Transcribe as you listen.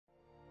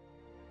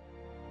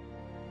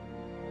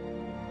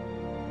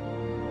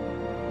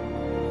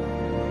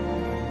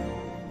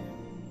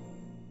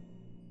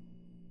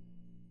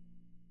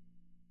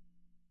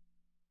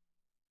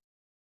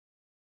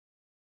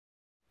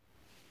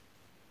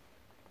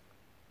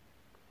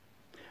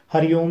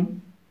Hari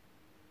Om.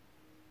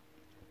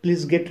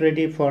 Please get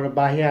ready for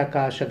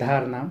Bahyakasha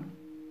Dharana.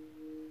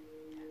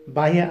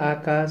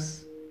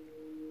 Bhayakasha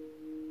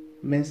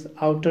means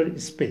outer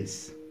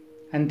space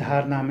and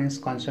Dharana means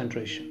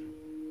concentration.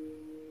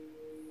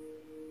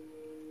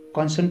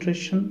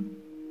 Concentration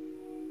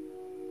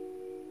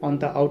on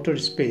the outer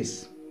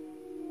space.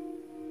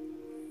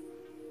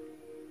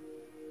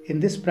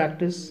 In this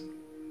practice,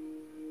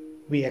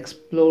 we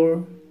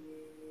explore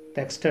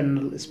the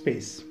external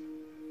space.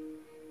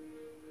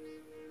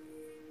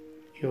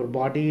 Your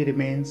body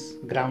remains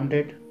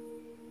grounded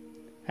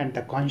and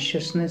the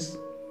consciousness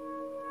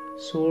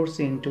soars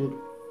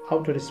into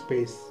outer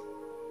space,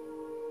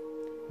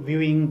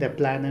 viewing the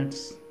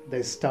planets,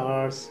 the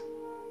stars,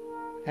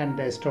 and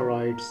the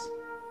asteroids.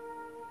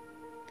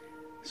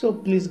 So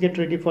please get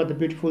ready for the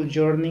beautiful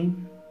journey.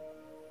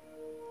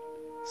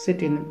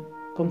 Sit in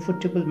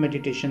comfortable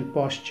meditation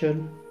posture,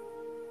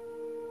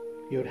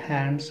 your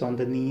hands on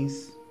the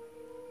knees,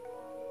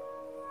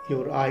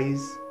 your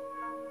eyes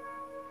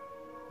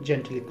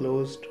gently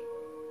closed.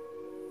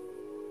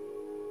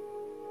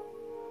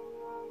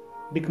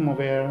 Become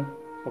aware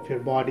of your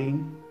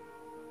body.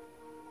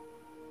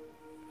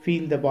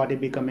 Feel the body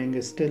becoming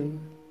still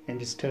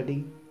and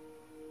steady.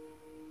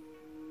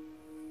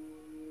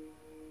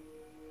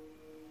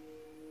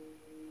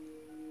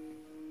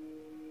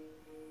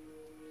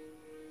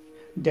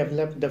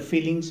 Develop the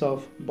feelings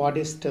of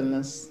body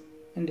stillness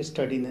and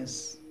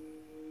steadiness.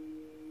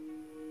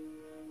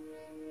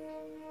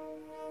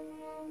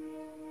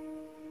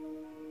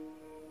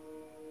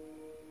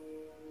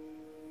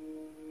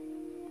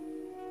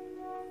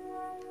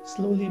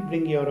 Slowly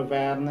bring your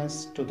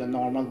awareness to the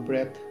normal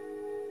breath,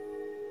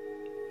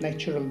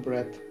 natural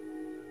breath.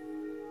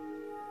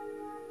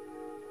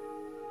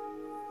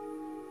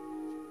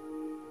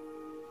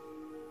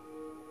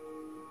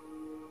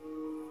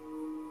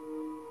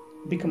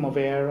 Become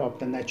aware of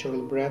the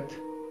natural breath.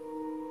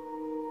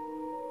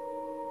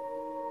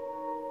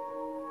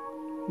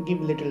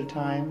 Give little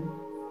time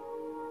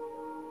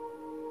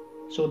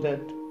so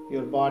that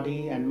your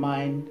body and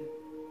mind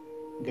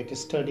get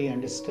steady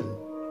and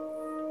still.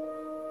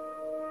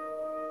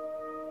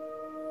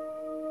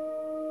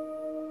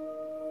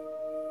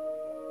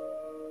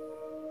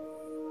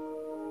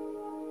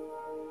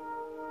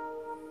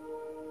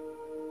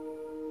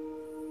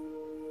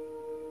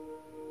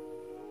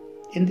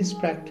 In this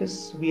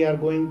practice, we are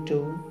going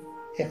to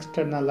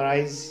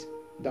externalize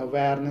the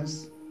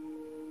awareness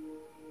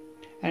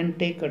and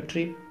take a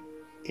trip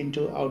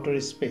into outer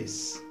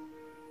space.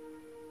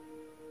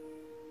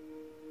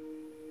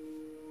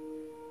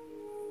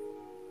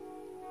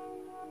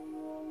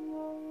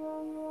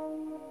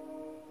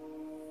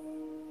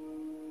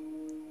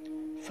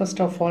 First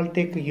of all,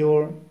 take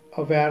your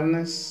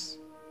awareness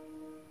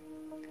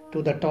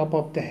to the top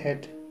of the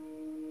head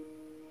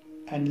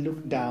and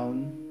look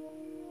down.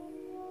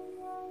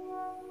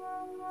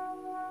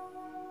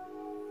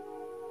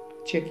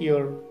 Check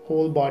your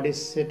whole body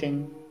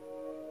sitting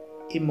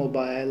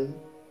immobile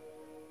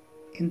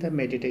in the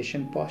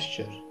meditation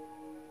posture.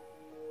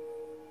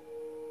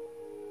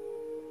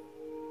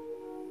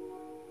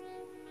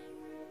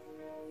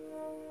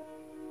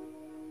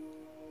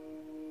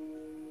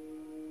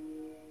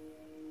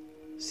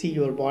 See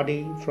your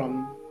body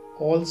from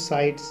all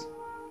sides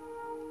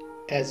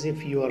as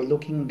if you are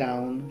looking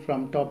down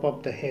from top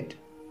of the head.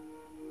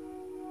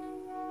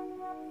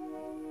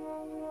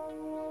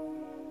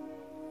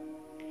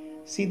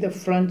 See the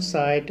front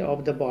side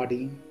of the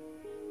body,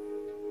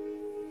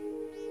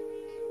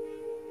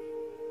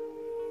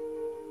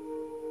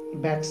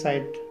 back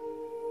side,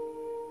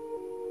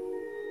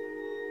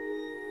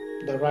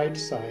 the right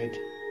side,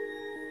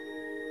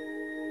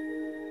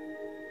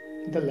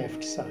 the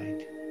left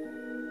side.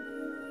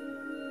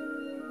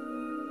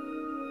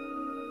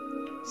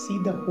 See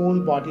the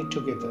whole body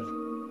together.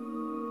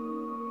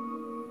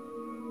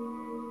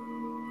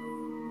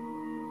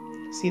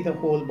 See the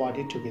whole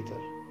body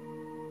together.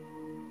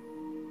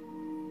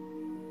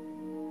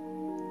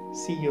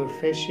 See your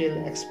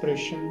facial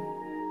expression.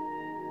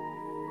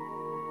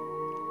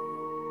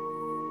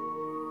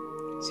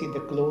 See the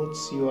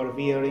clothes you are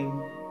wearing.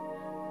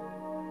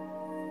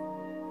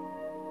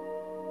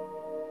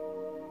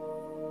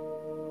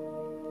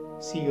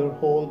 See your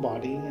whole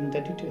body in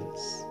the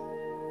details.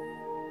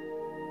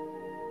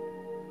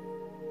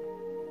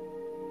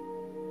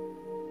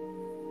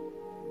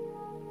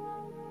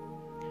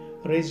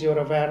 Raise your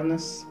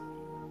awareness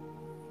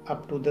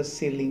up to the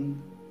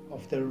ceiling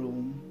of the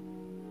room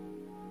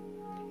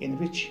in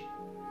which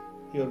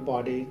your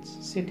body is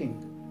sitting.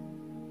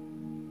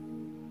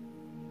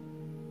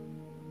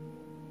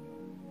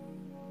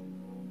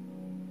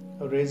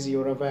 Raise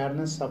your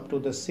awareness up to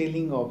the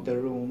ceiling of the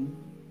room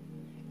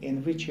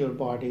in which your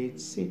body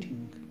is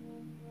sitting.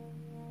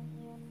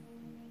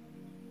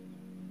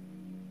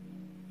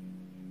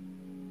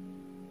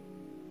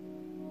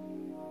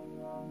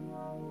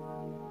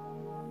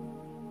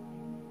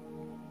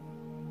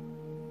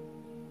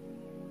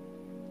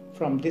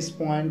 From this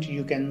point,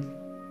 you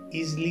can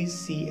easily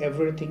see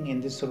everything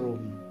in this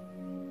room.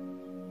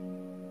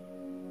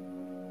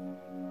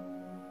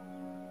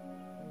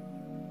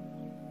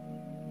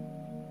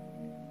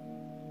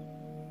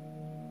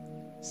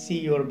 See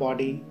your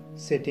body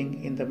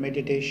sitting in the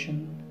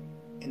meditation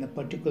in a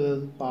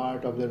particular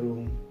part of the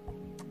room.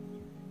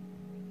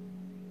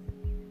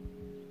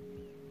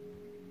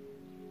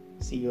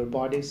 See your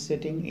body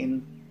sitting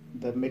in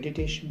the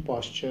meditation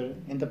posture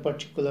in the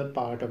particular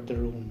part of the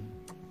room.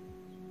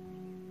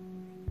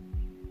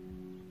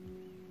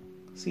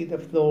 See the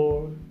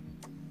floor,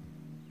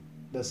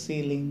 the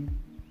ceiling,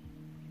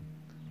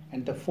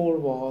 and the four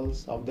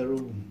walls of the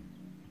room.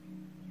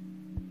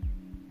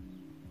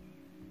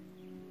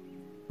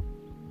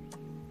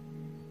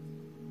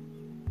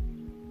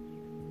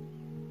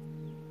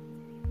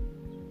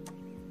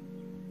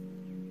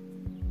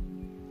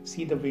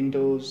 See the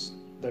windows,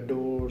 the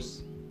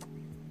doors.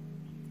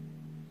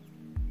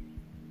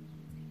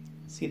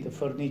 See the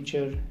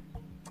furniture.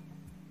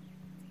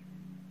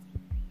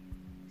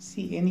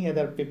 See any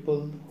other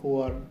people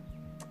who are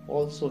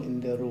also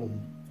in the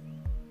room.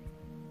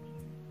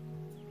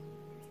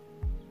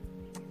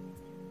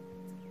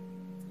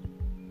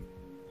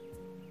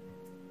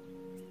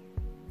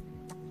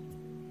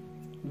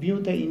 View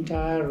the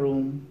entire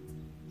room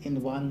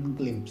in one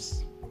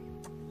glimpse.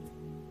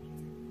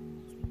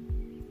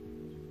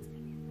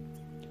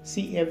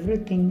 See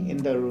everything in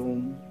the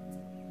room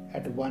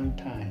at one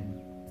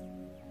time.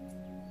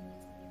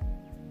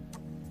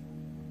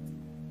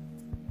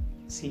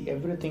 See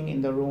everything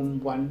in the room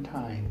one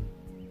time.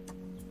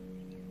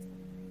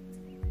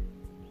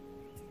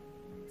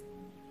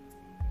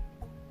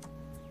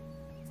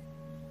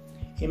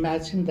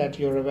 Imagine that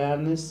your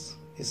awareness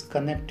is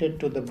connected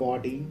to the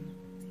body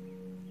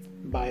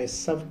by a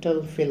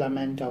subtle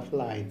filament of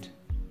light.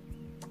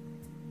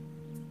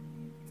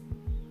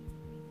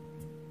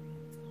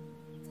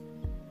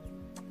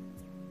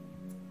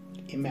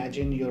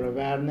 Imagine your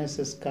awareness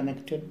is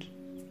connected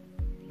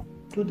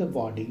to the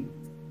body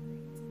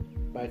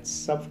by its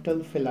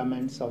subtle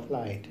filaments of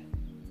light.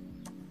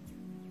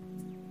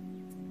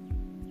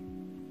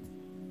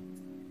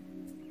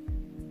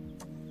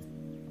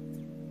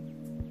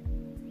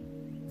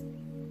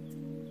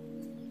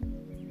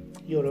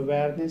 Your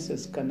awareness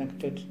is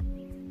connected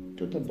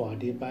to the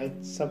body by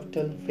its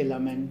subtle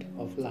filament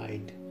of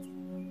light.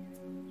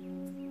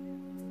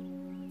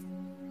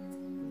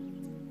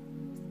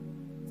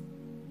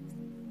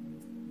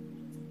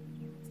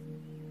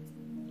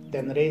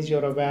 Then raise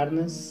your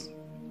awareness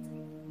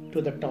to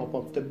the top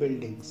of the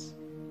buildings.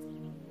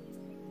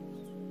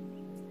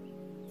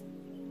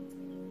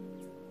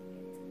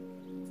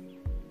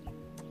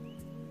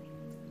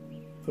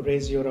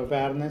 Raise your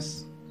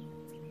awareness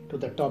to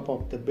the top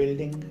of the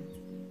building.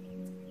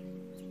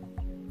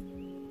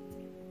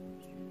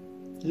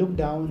 Look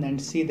down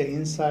and see the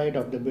inside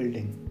of the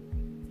building.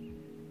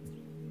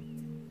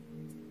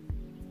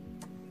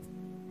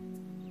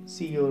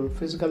 See your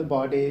physical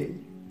body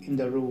in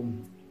the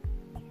room,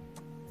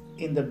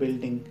 in the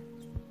building.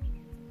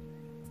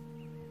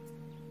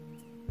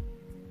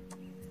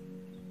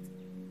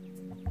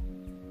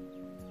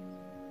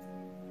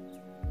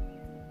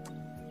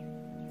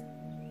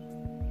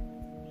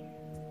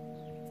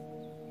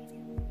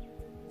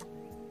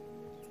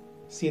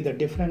 See the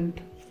different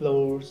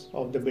floors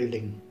of the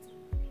building.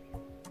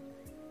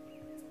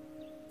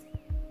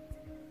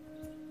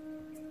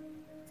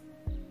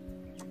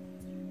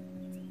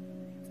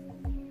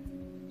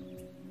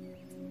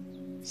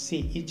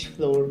 See each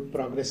floor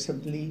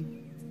progressively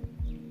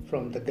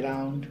from the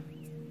ground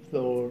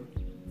floor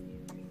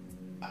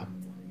up.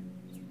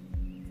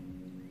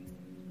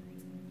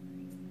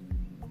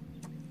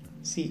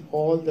 See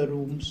all the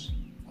rooms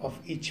of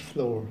each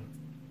floor.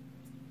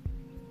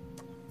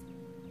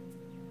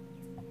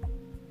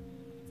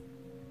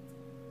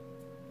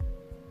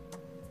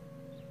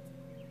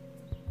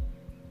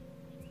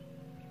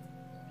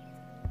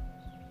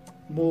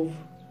 Move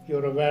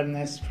your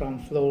awareness from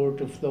floor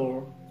to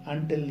floor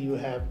until you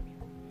have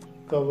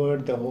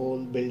covered the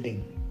whole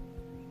building.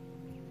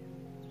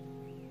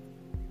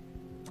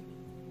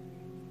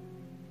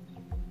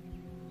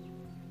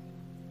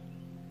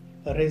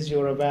 Raise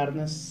your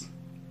awareness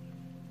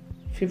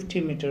 50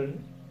 meters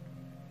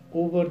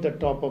over the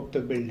top of the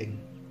building.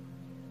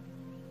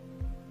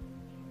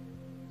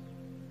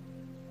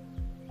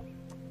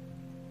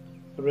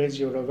 Raise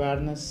your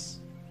awareness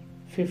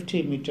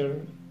 50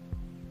 meters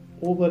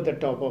over the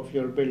top of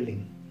your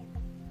building.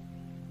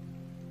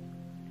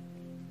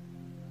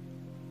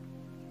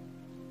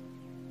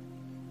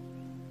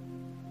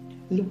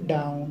 Look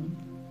down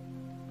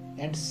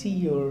and see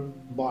your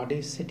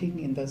body sitting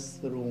in this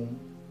room.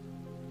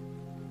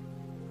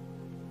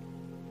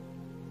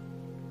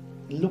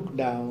 Look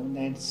down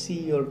and see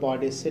your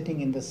body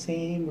sitting in the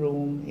same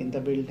room in the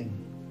building.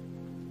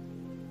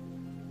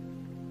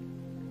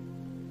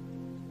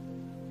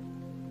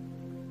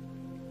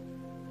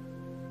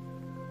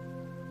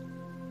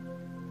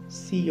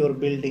 See your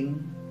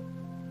building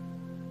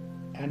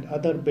and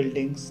other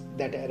buildings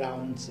that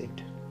surrounds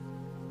it.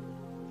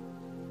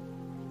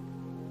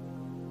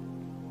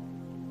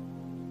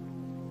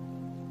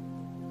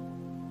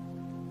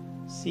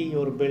 See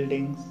your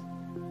buildings.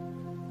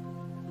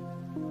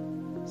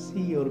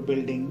 See your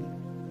building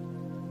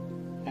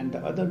and the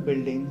other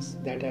buildings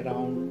that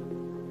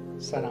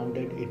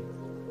surrounded it.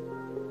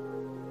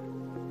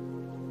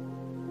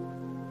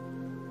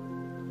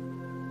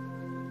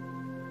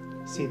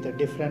 See the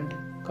different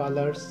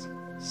colors,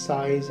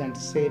 size and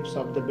shapes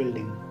of the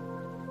building.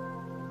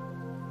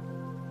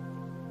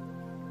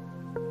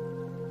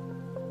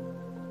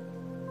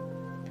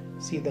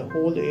 See the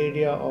whole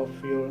area of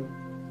your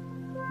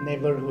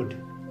neighborhood.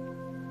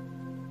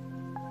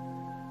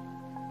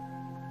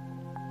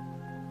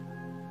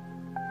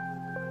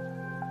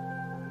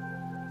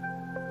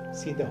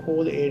 See the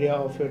whole area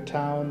of your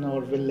town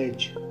or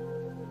village.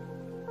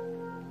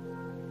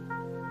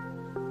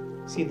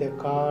 See the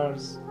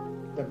cars,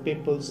 the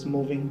peoples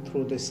moving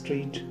through the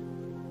street.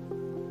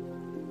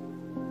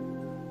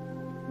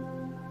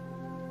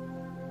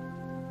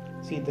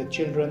 See the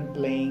children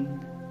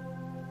playing.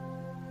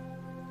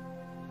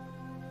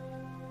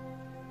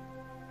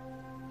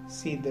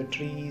 See the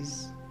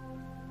trees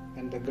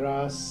and the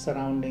grass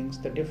surroundings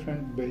the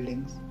different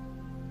buildings.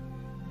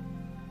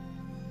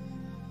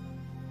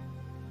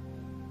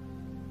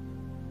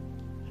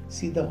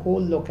 See the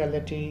whole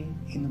locality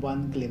in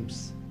one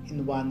glimpse,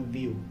 in one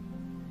view.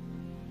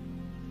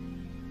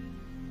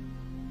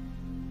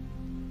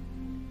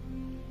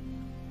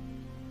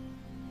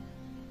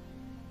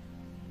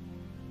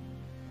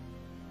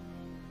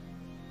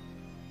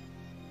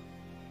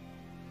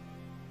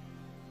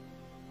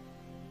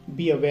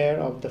 Be aware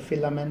of the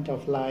filament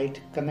of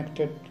light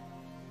connected.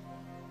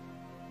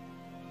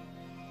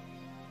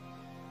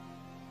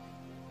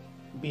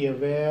 Be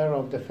aware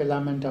of the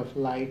filament of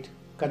light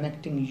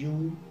connecting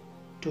you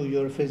to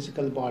your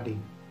physical body.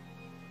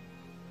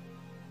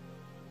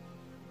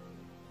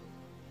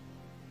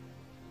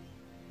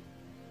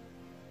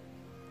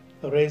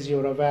 Raise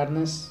your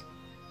awareness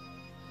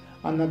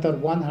another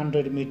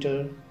 100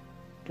 meters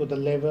to the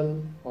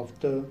level of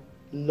the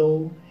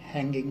low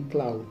hanging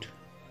cloud.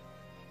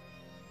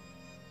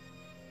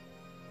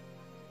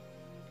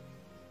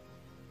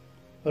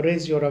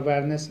 Raise your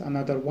awareness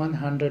another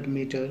 100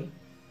 meters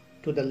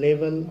to the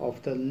level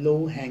of the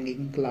low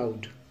hanging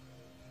cloud.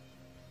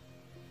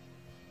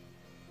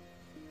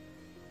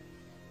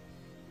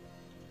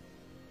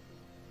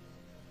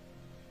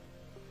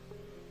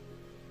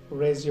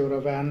 Raise your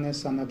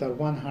awareness another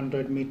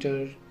 100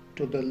 meters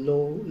to the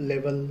low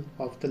level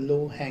of the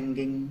low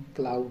hanging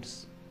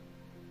clouds.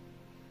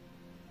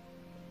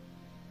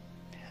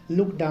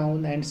 Look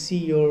down and see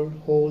your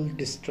whole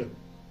district.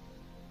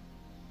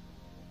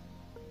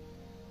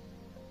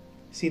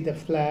 See the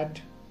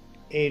flat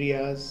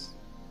areas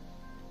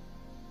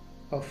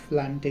of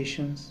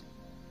plantations,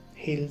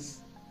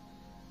 hills.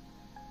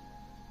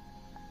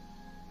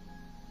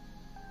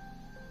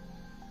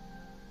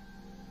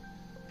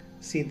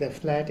 See the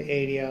flat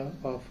area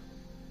of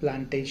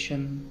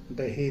plantation,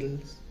 the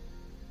hills,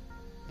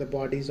 the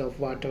bodies of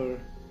water.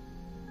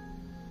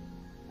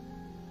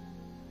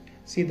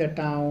 See the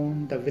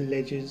town, the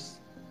villages.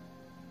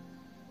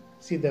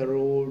 See the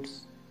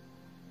roads,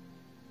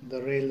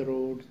 the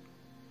railroads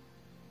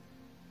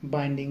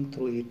binding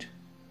through it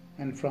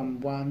and from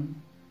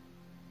one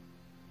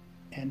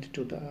end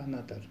to the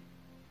another.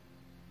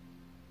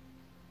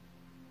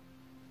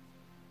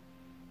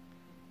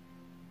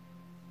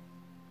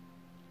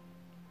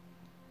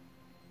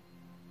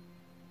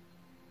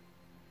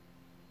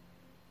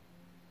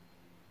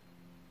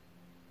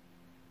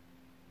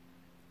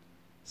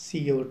 See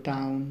your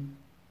town,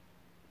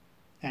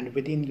 and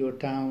within your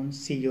town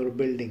see your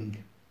building.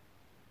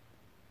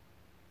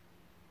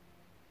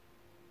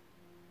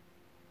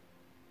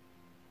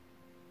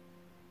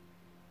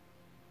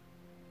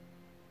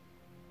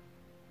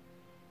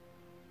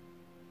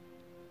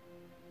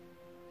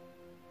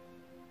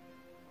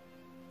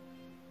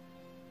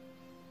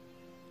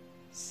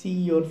 See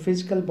your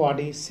physical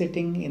body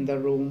sitting in the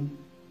room,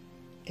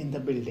 in the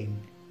building.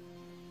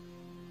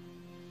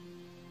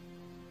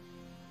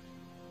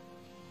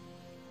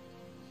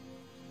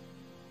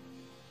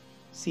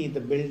 See the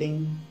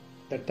building,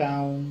 the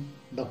town,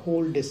 the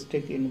whole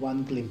district in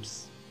one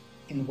glimpse,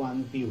 in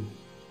one view.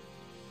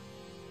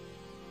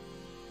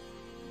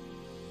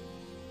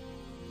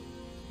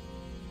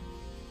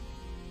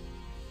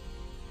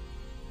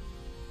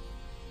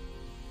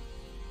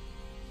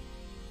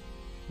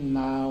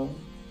 Now,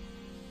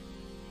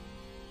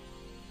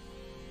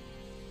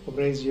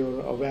 raise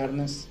your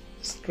awareness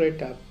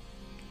straight up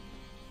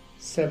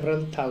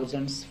several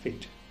thousands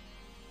feet.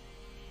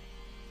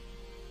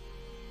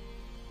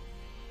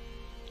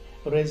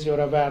 Raise your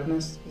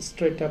awareness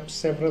straight up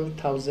several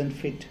thousand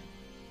feet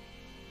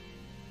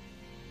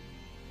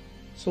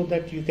so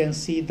that you can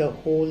see the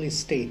whole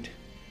state.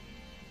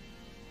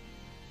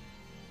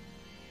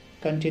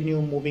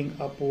 Continue moving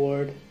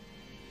upward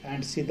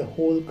and see the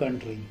whole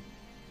country.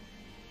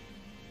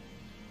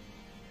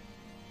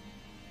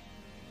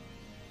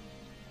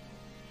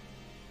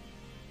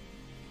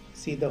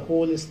 See the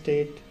whole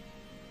state,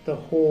 the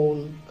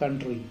whole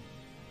country.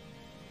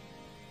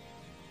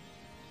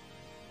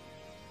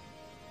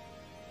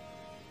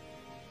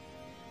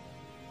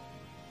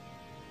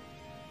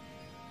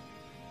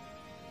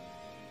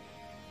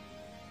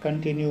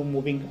 Continue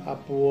moving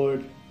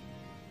upward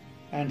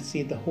and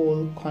see the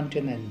whole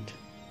continent.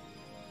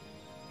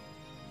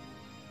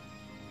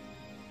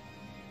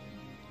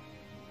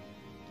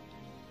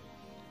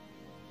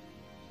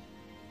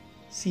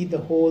 See the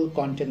whole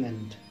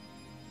continent.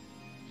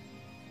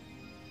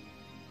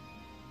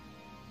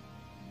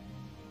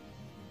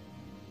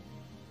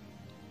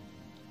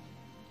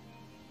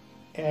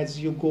 As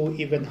you go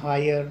even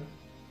higher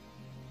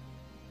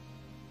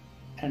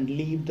and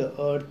leave the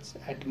Earth's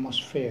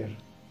atmosphere,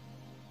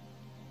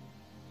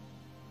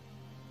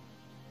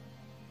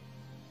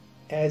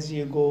 as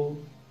you go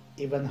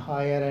even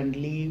higher and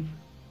leave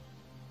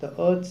the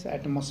Earth's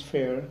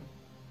atmosphere,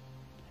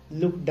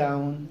 look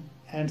down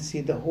and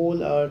see the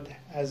whole Earth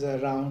as a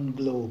round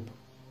globe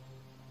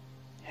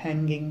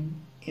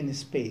hanging in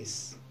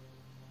space.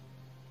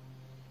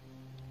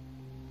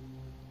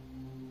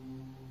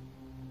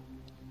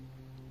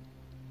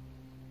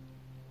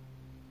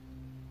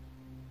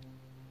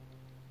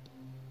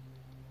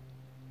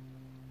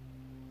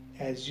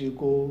 As you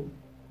go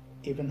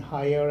even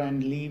higher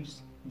and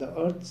leaves the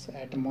Earth's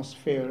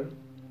atmosphere,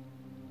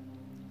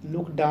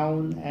 look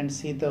down and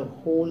see the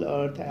whole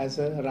Earth as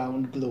a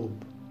round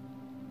globe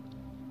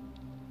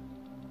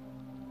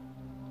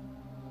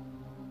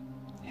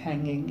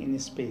hanging in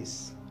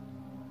space.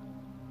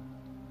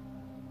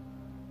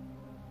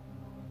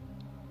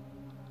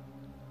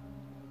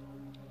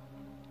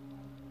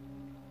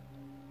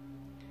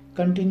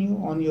 Continue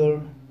on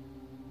your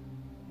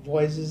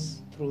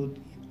voices through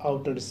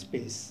outer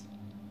space.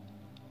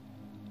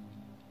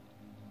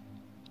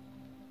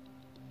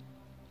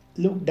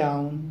 Look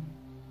down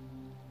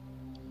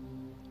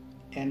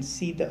and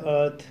see the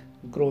Earth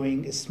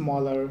growing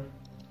smaller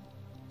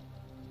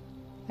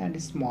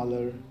and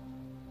smaller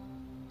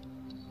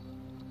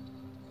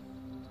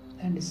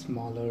and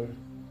smaller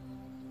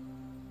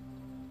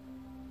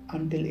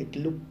until it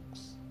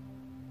looks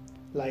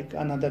like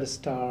another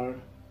star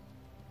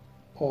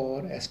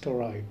or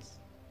asteroids.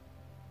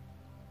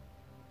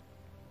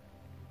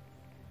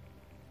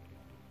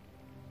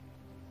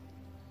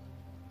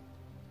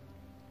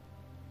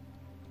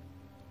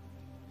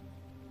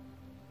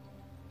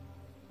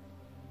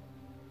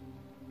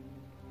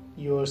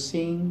 You are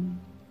seeing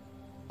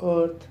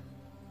Earth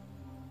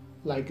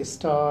like a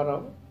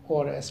star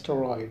or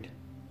asteroid.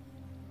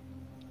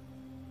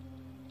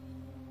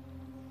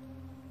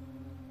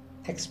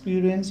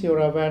 Experience your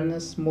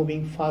awareness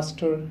moving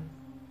faster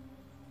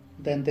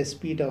than the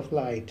speed of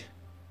light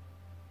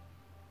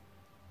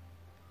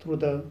through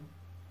the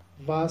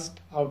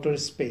vast outer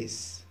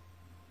space,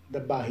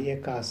 the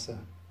Bahyakasha.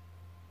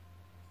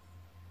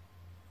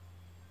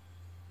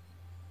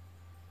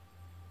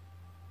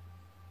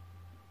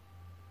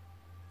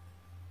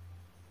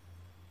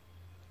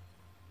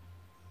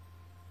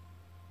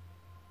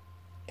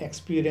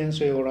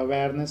 Experience your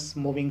awareness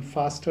moving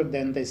faster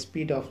than the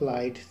speed of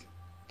light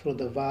through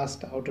the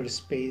vast outer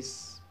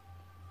space,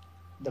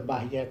 the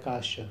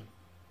Bahyakasha.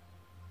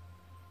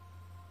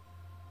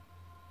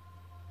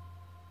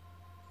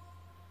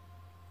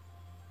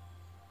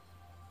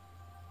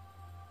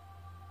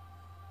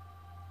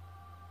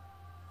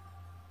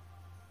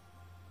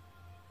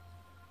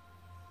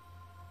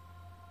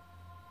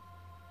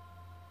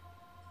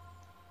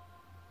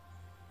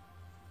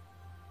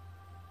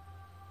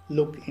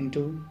 Look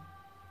into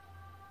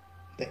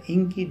the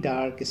inky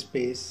dark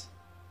space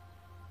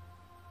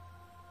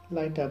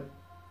light up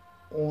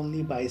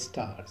only by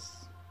stars,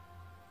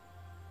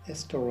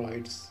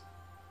 asteroids,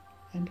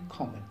 and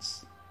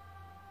comets.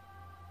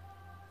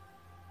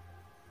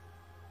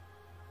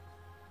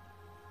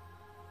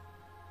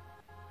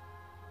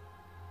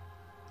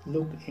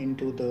 Look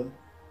into the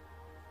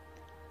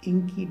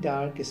inky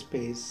dark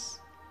space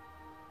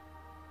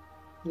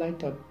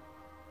light up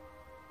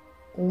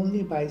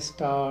only by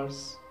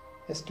stars,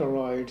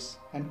 asteroids,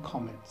 and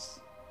comets.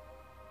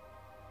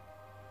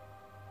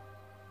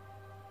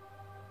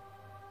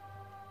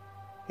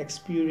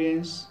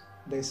 Experience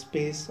the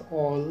space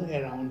all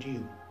around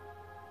you.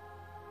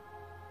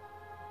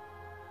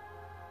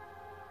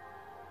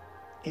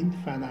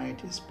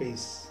 Infinite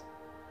space,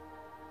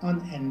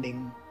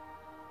 unending.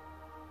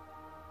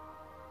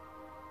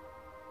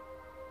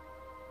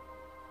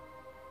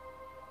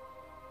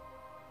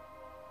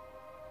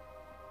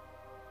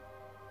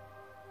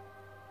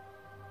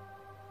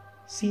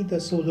 See the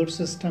solar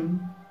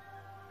system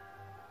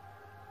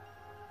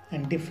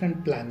and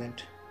different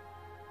planets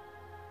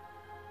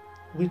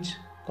which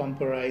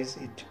comprise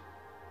it.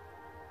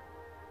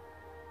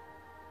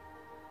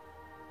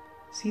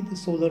 See the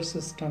solar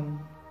system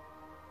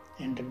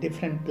and the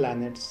different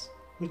planets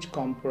which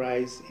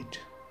comprise it.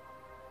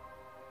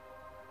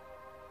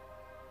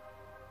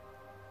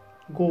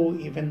 Go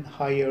even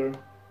higher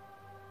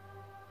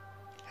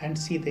and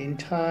see the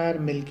entire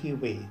Milky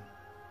Way.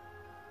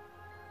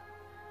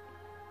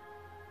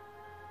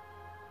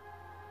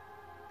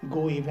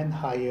 Go even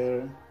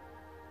higher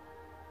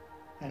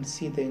and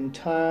see the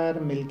entire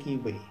Milky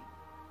Way.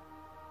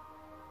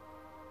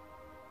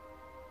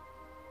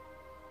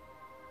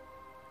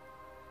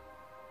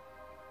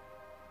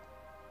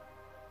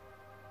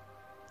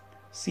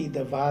 See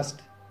the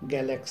vast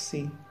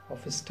galaxy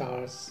of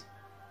stars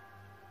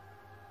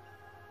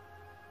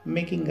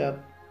making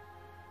up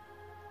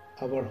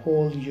our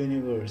whole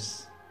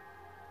universe.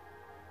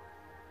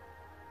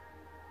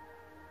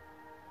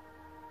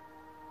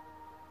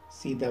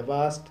 See the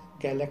vast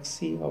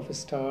galaxy of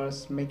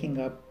stars making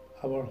up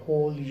our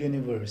whole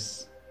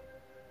universe.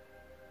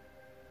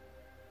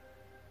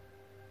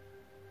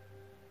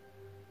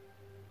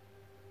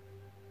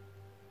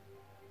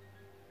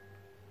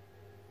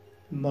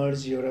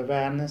 Merge your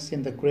awareness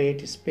in the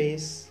great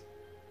space,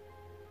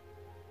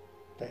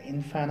 the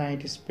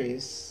infinite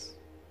space.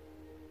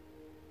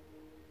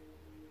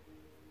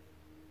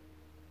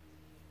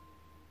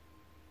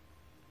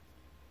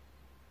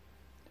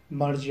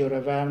 Merge your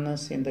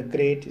awareness in the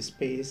great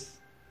space,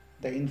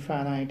 the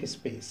infinite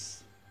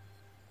space.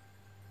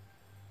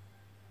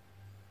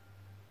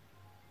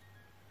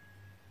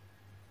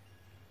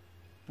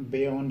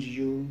 Beyond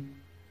you,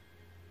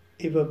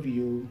 above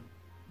you,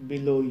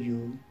 below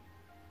you,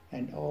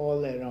 and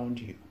all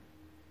around you.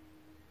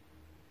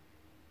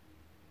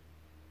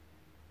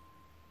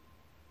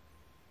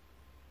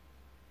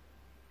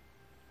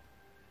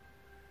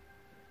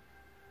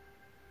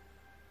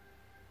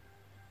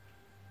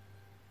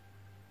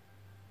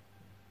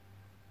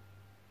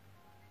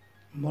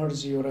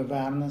 Merge your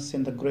awareness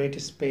in the great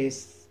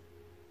space,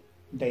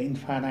 the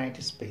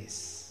infinite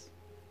space.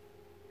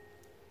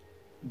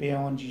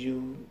 Beyond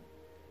you,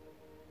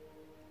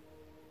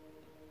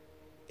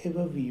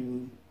 above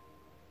you,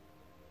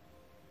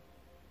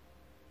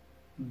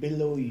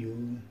 below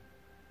you,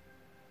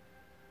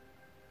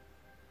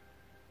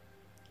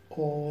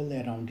 all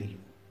around you.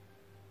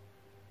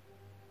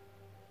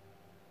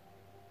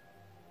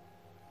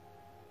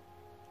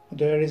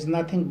 There is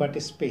nothing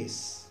but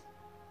space,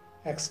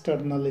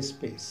 external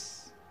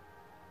space,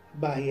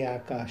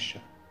 Bahyakasha.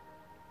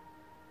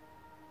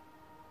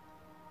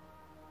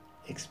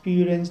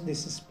 Experience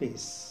this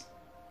space.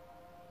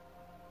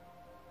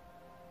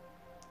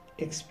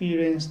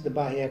 Experience the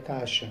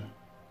Bhayakasha.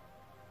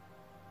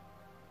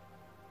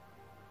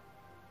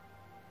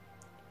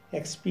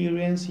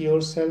 Experience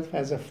yourself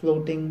as a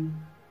floating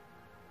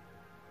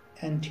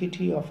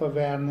entity of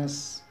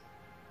awareness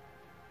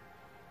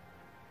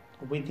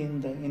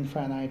within the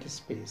infinite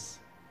space.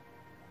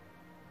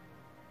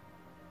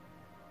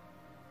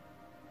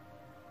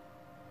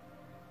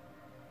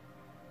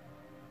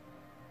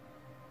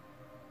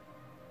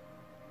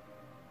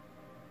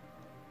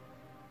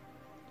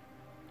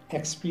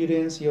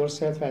 Experience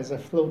yourself as a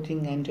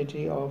floating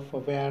entity of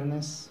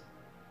awareness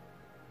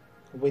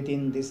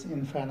within this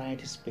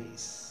infinite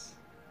space.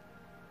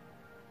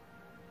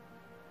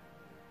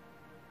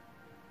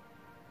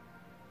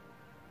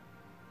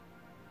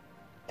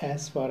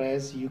 As far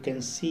as you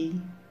can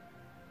see,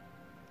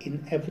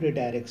 in every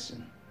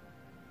direction,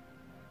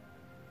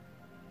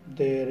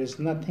 there is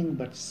nothing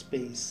but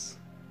space.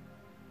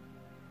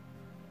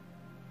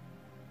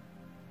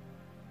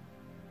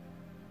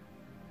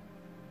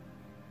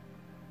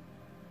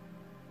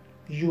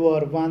 You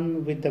are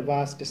one with the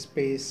vast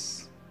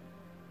space,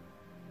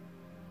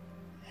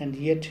 and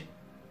yet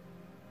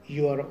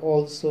you are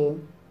also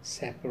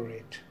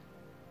separate.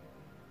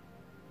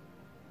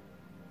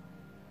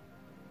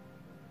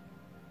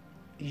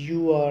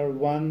 You are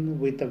one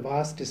with the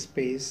vast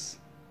space,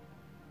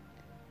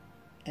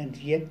 and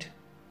yet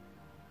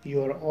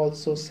you are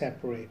also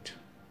separate.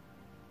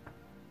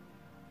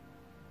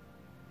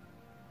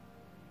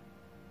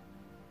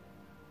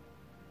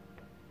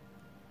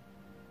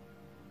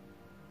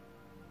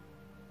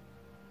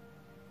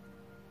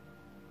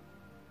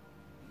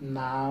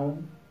 Now,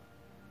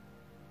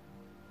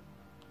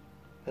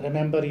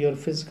 remember your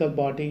physical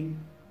body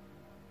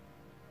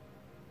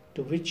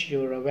to which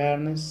your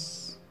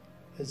awareness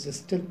is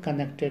still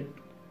connected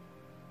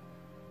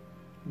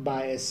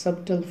by a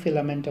subtle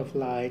filament of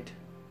light.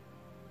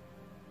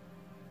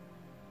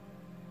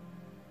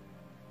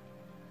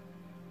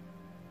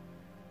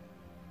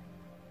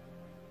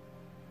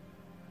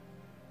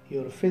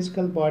 Your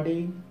physical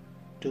body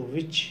to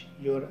which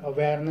your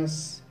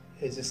awareness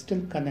is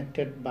still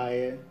connected by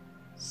a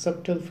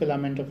subtle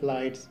filament of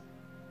light.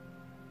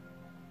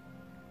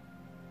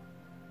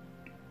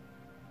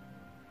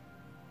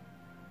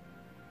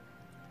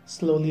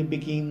 Slowly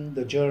begin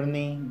the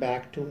journey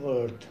back to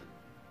earth.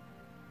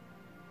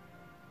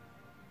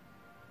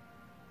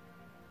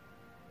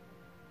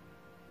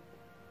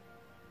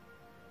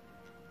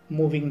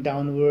 Moving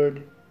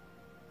downward,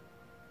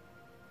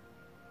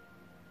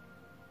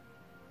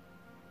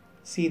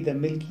 see the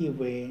Milky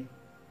Way.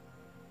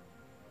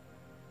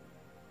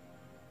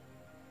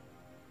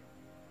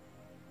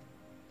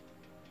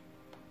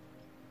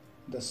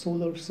 The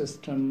solar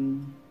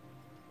system,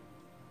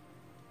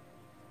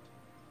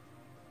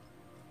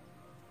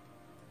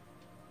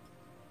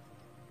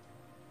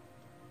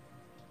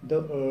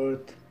 the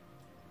earth,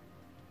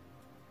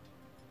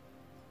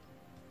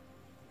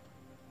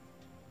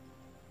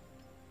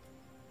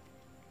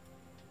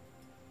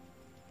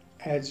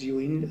 as you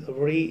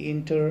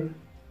re-enter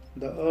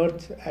the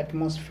earth's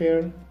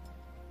atmosphere,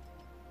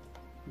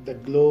 the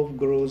globe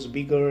grows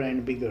bigger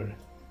and bigger.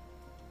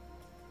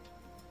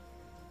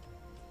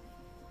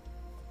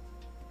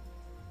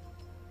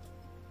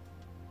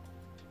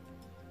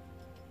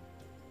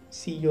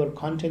 See your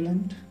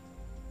continent,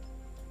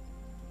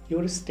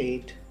 your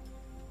state,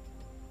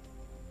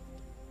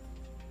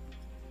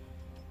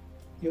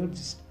 your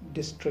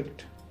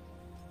district,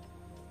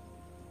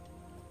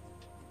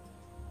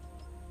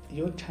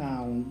 your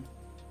town,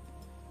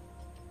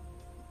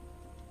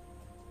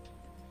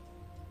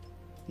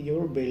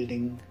 your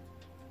building.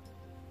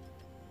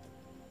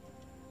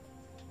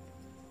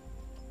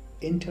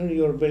 Enter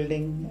your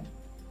building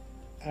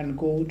and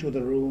go to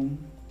the room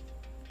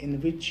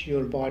in which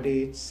your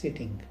body is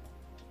sitting.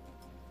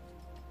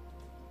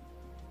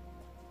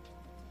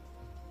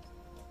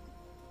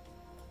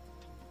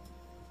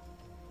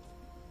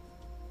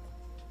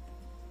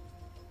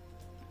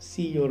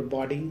 See your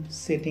body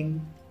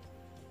sitting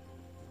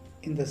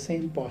in the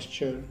same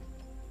posture,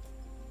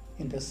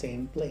 in the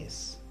same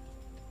place.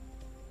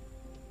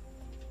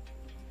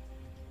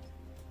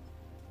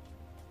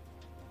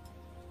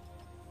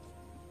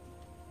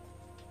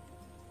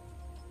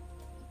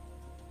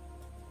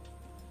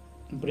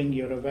 Bring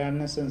your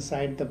awareness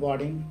inside the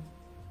body.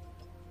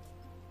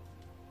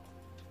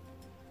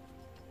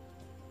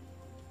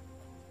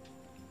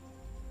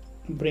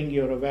 Bring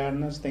your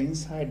awareness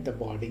inside the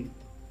body.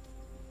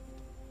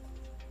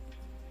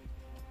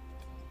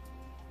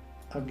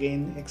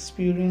 Again,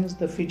 experience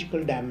the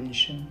physical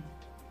dimension.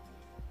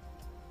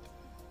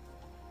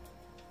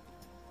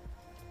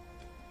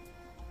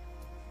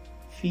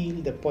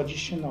 Feel the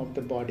position of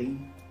the body.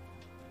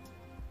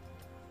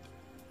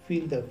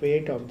 Feel the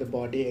weight of the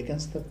body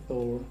against the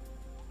floor.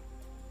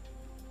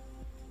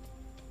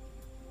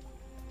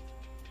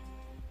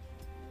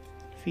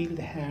 Feel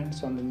the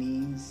hands on the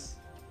knees.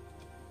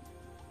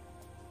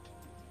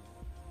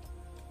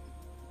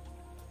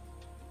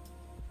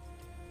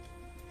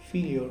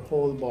 Feel your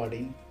whole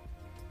body.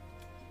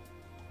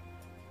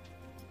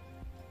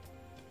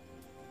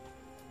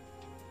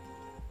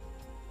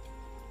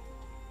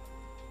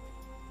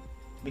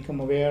 Become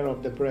aware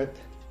of the breath.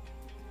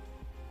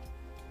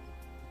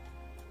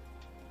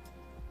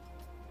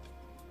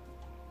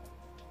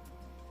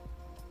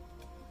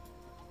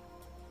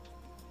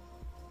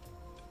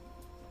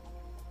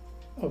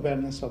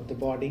 Awareness of the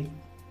body.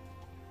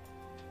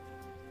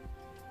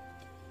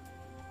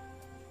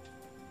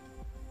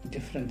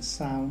 Different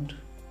sound.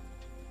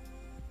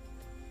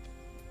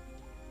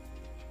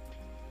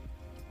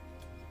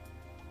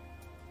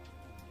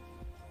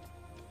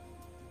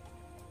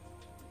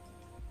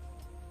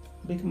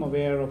 Become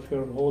aware of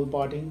your whole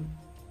body.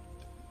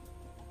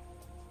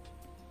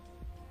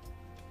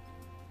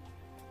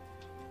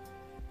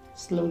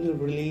 Slowly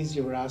release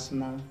your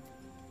asana.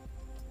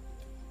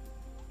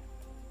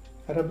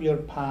 Rub your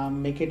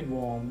palm, make it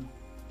warm.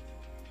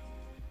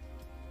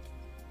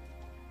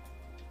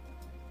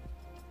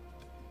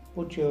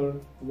 Put your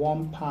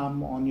warm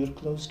palm on your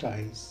closed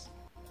eyes.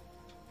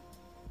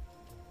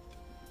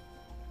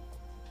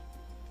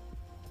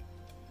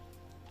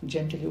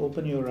 Gently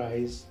open your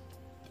eyes.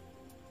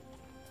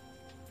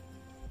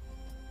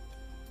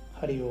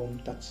 Hari Om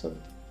Tat Sat.